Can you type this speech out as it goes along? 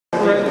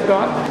swear to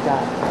God.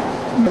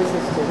 What is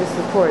this to? This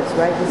records,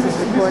 right? This is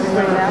recording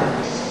right now?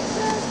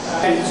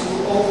 And to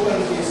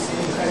open this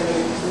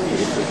incredibly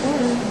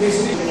exhibition,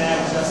 this we can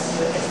have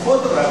just a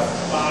photograph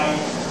by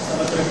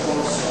Salvatore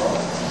Corso,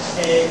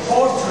 a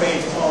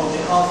portrait of the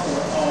author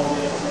of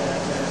the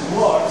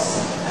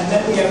works, and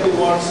then we have the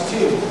works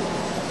too.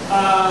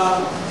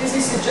 This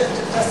is just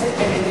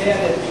an idea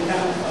that we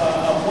have,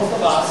 both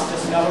of us,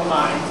 just in our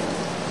mind,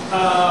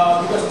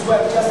 because to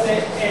have just a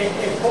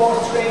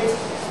portrait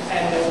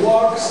and the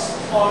works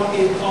on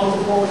the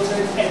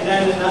portrait and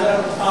then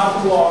another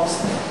artworks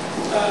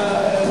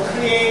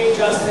create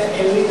just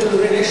a little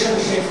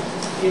relationship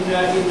in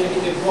a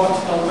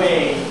vertical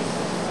way.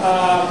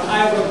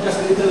 I have just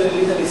a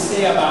little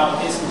say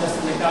about this, just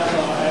in the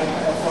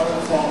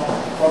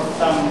for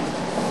some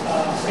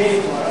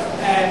paper,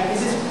 and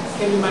this is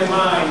came in my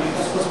mind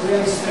because it was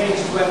really strange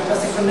to have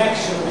just a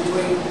connection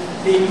between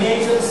the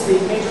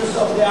images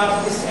of the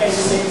artist and the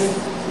image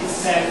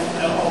itself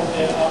of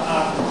the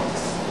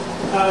artworks.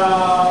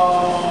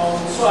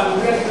 So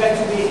I'm really glad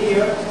to be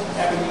here.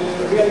 I'm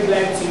really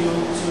glad to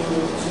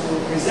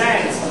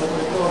present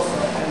Salvatore Corso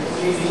and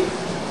Bertolini.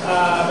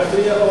 But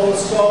we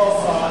also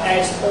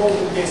edged all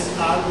these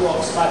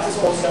artworks, but it's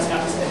also an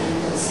artist that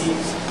you can see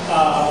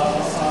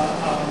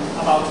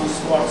about his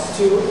works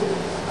too.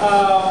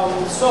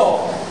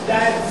 So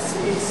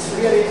it's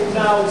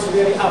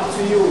really up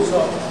to you. So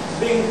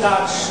be in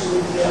touch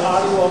with the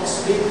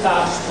artworks, be in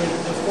touch with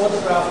the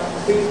photograph,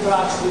 be in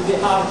touch with the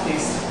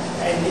artist.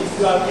 And if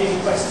you have any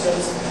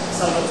questions,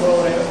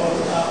 Salvatore or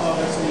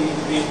Bertolini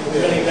will be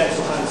really glad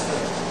to answer.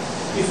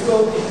 If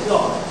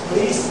not,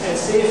 please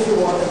say a few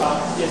words about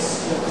your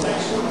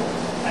collection,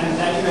 and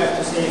then you have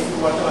to say a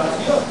few words about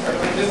your.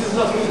 This is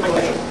not really my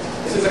collection.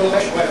 This is a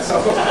collection by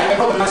itself. I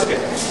got a nice kit,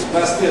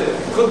 but still, it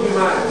could be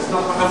mine. It's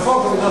not.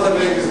 Unfortunately, not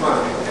everything is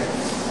mine. Okay.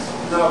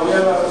 Now we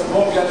have a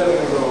small gallery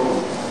in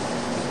Rome,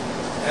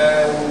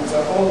 and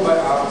owned by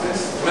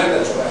artists,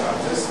 managed by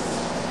artists.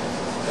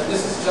 And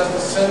this is just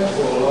a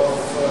sample of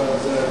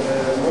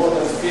the more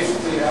than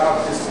 50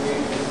 artists we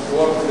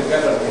work in the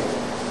gallery.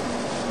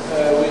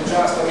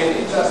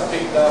 He just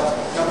picked up a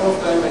couple of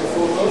them in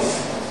photos,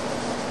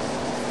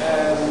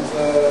 and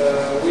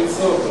we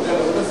thought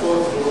together with the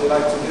photos we would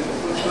like to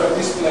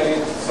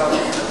display some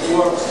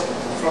works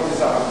from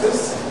these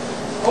artists.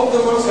 All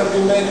the works have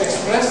been made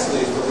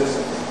expressly for this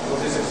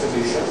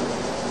exhibition.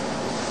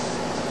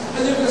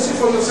 And you can see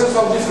for yourself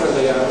how different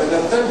they are. I mean,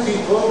 there are 10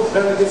 people,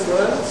 very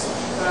different,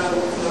 and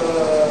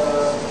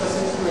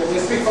they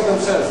speak for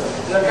themselves.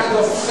 They are kind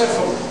of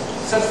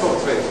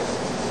self-portrait,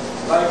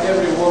 like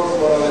every work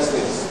more or less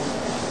is.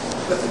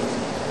 That's it.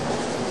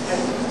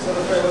 So,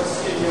 what's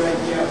your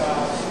idea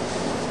about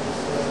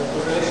the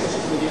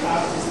relationship with the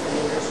artist and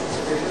the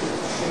relationship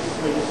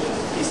with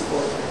his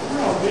portrait?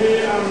 Well, the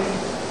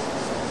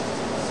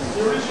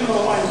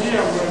original idea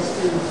was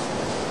to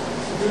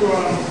do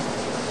a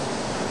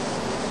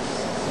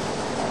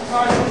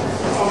project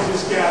of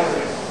this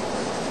gallery.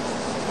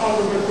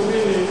 Aldo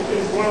Bertolini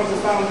is one of the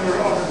founders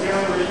of the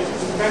gallery,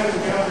 independent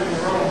gallery in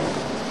Rome.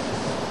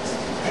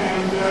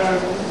 And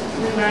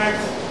we met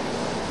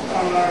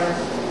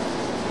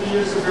 3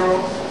 years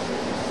ago,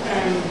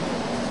 and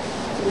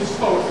we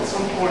spoke at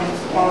some point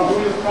about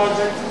doing a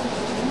project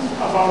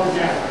about the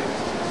gallery.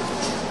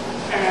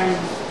 And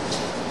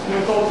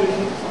I told him,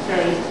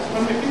 okay,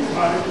 let me think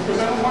about it, because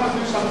I don't want to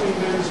do something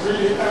that is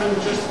really,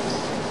 just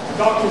a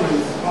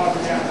document about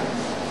the gallery.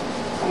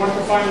 I want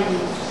to find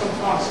some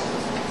concept.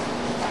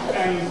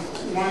 And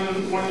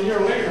one year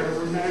later,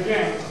 we met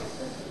again,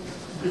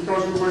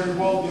 because we were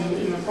involved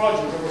in a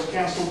project that was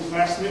canceled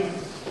last minute.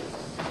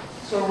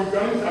 So we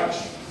got in touch,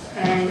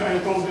 and I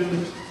told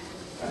him,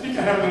 I think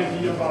I have an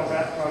idea about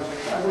that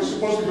project. I was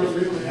supposed to go to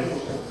Italy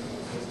anyway.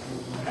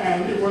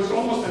 And it was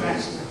almost an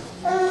accident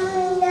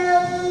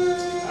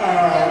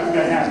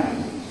that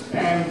happened.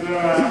 And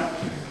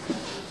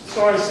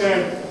so I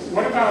said,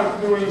 what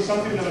about doing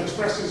something that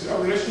expresses a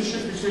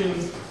relationship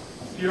between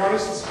the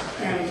artists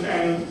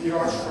and the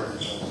artwork?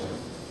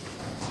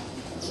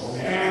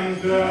 And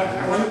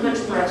I wanted to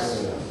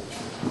express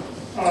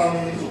a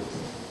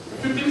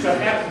few things that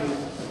happen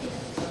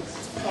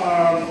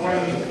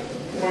when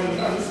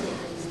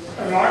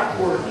an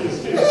artwork is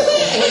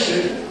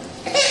completed,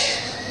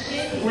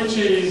 which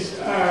is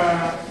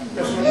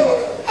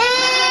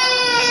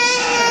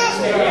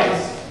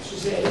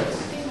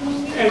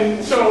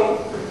and so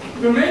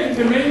the main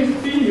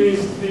theme is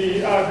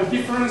the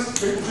difference,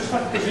 the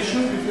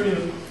juxtaposition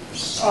between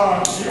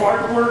the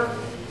artwork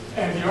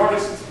and the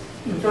artist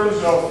in terms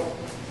of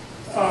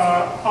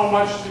how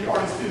much the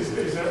artist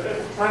is a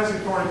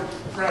transitory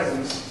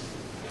presence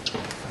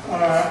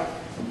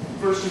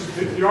versus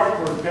the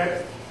artwork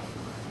that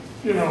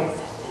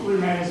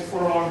remains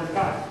for a longer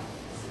time.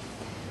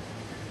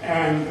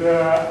 And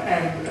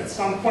at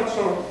some point,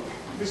 so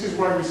this is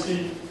why we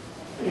see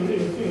in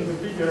the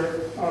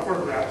bigger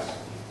photographs,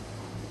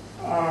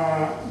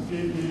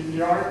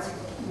 the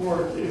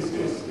artwork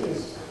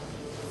is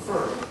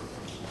firm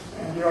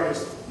and the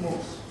artist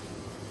moves.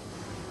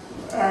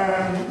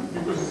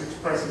 because it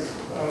expresses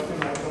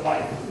the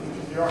life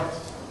in the art.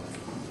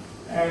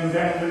 And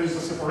then there is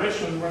a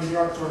separation when the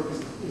artwork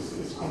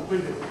is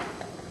completed.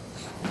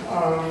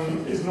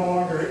 Is no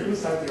longer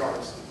inside the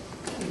artist,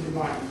 in the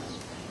mind,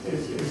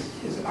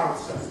 is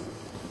outside,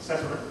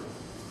 separate.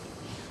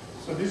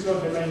 So these are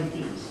the main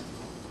themes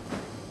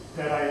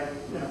that I,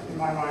 in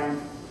my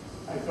mind,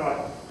 I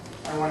thought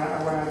I want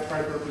to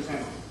try to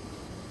represent.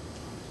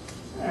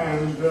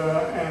 And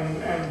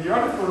the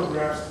other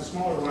photographs, the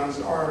smaller ones,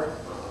 are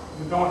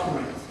the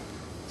document,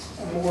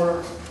 a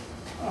more,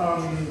 how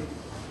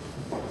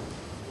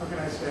can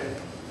I say,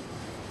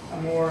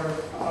 a more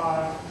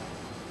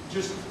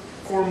just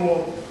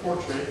formal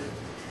portrait,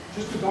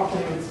 just to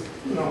document,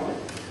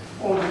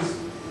 all these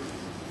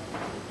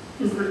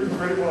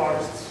incredible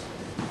artists.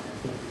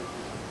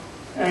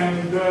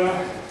 And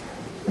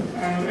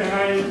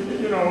I,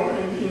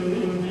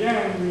 in the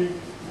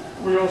end,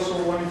 we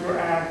also wanted to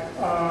add,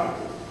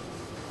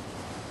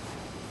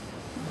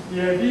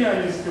 the idea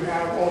is to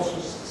have also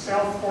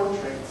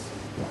self-portraits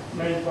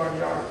made by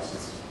the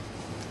artists.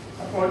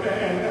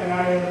 And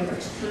I am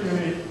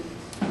extremely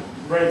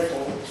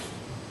grateful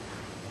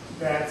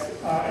that,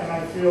 and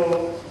I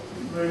feel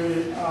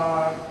really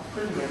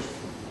privileged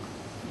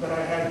that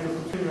I had the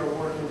opportunity of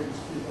working with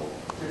these people,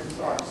 with these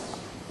artists.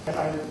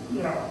 And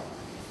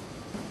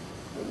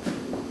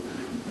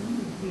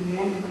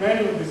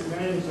many of these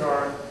names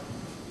are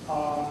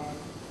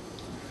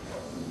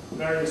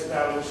very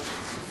established,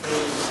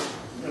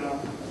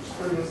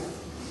 experienced,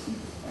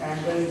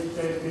 and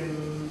they've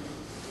been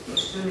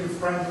extremely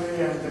friendly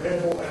and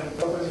available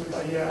and open to the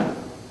idea,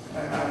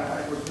 and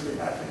I was really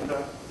happy. And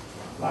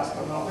last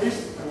but not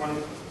least, I want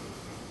to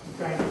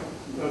thank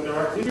the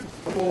director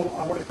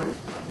for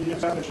the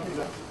establishment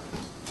of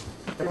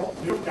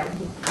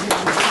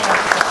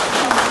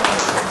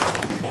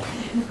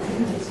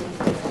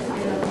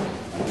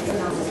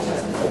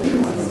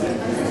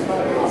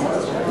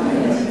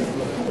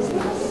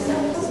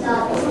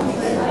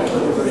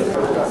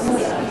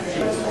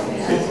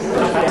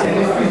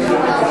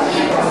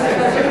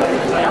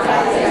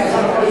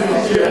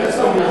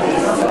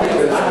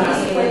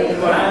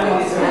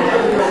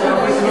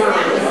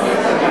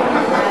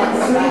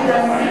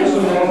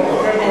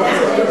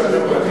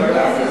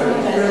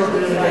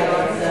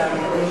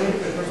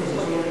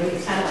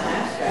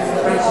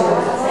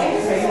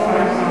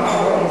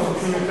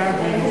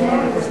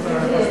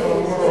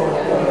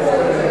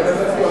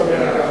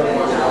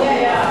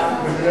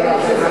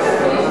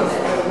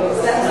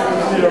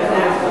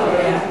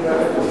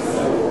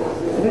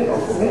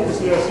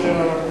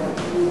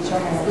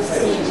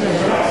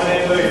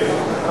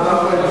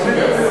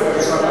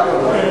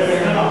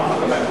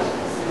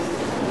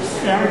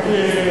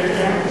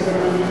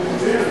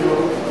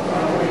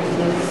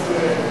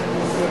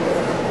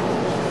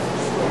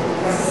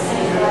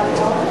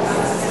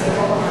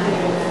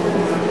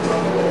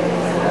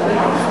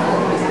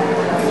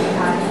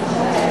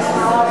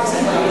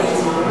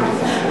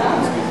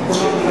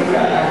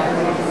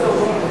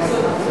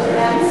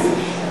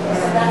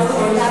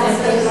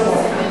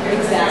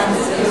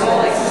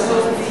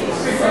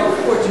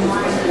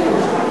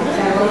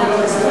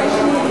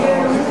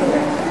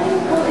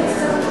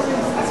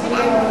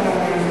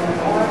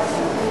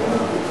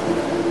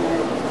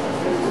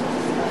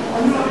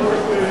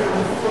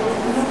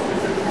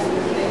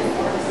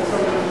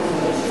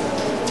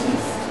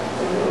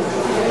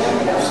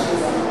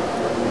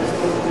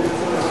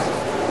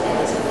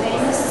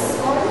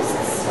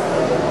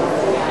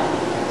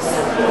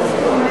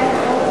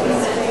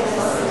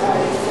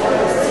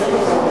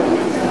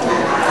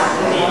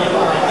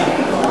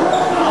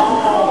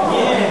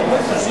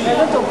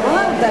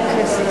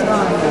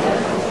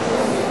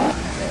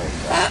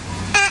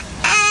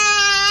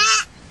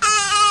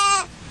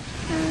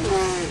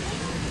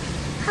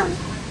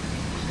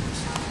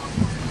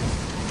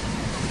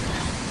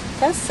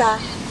Elsa.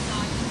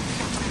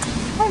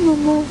 Hi,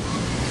 Momo.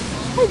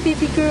 Hi,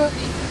 baby girl.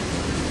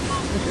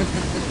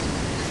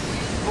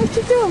 What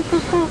you doing,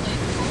 Coco?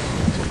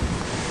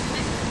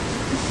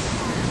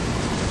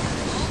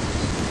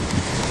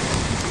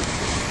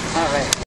 All right.